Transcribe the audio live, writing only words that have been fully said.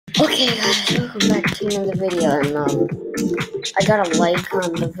Okay guys, welcome back to another video, and I got a like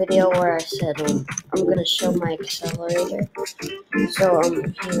on the video where I said I'm gonna show my accelerator. So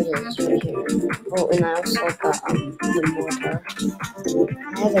here it is right here. Oh, and I also got the mortar.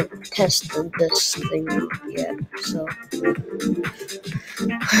 I haven't tested this thing out yet, so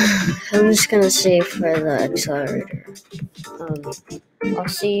I'm just gonna save for the accelerator. I'll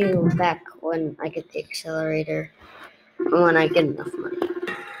see you back when I get the accelerator, when I get enough money.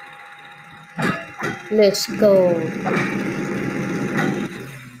 Let's go.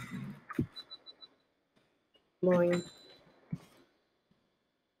 Morning.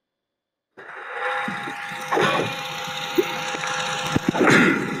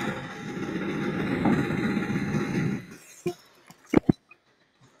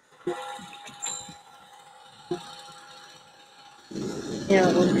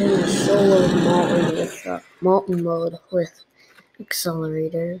 Yeah, we're doing solo molten mode with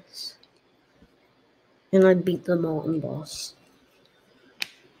accelerators, and I beat the molten boss.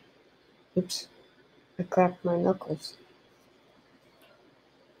 Oops, I cracked my knuckles.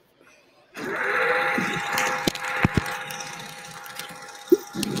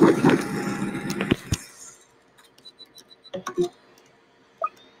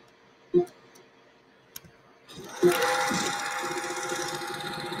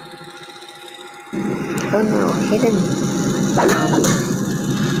 Oh no, hidden.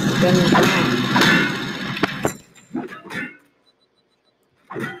 Getting down.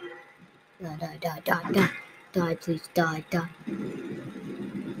 Die. Die, please, die.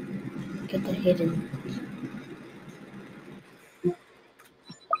 Get the hidden.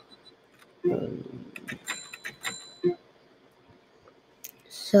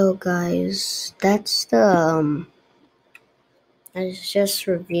 So guys, that's the I was just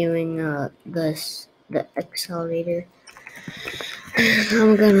reviewing the accelerator.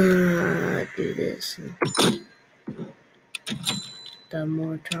 I'm gonna do this. The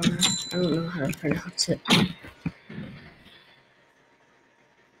mortar. I don't know how to pronounce it.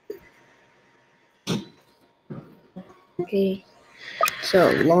 Okay,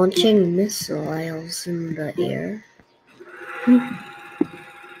 so launching missiles in the air.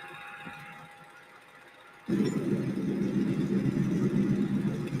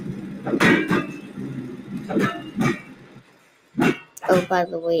 Oh, by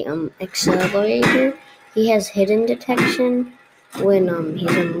the way, Accelerator, he has hidden detection when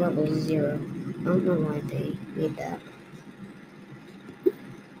he's on level 0. I don't know why they made that.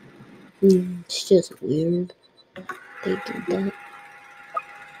 It's just weird they did that.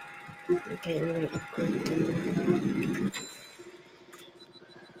 Okay, I'm gonna upgrade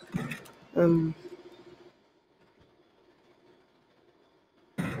them.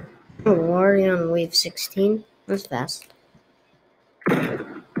 Oh, we're already on wave 16. That's fast.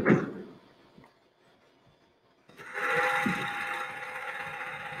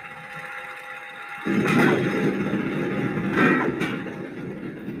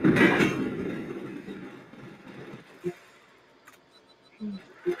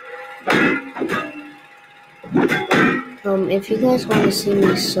 If you guys want to see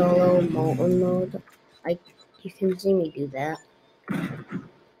me solo molten mode, you can see me do that.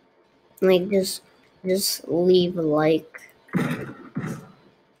 Like, just leave a like.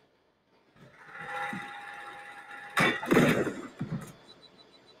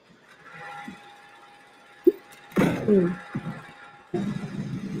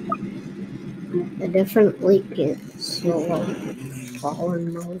 A different leak is solo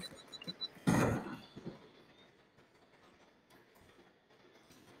fallen mode.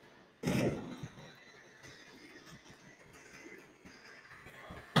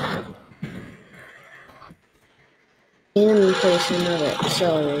 And place another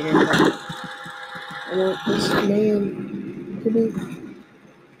accelerator, but I want this man to be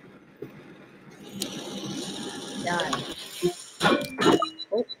die.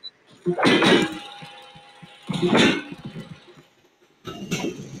 Oh.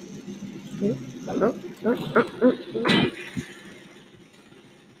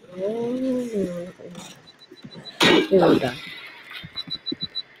 Here we go.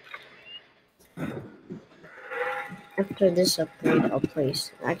 After this upgrade, I'll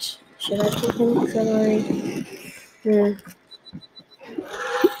place. Actually, should I take an accelerator? Yeah.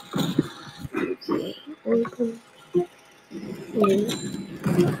 Okay, open.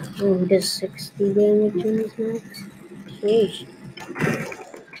 Oh, does 60 damage in his max? Sheesh.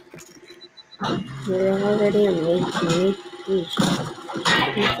 We're already on wave 20. Sheesh.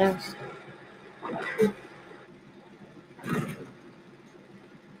 Too fast.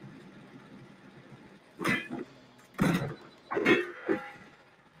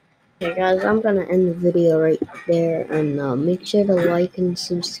 Okay, guys, I'm gonna end the video right there, and make sure to like and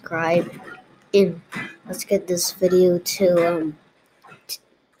subscribe. And let's get this video to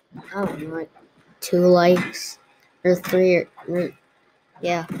I don't know, like 2 likes or 3 or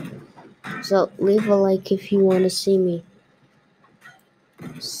yeah. So leave a like if you want to see me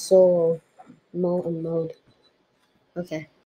solo mode. Okay.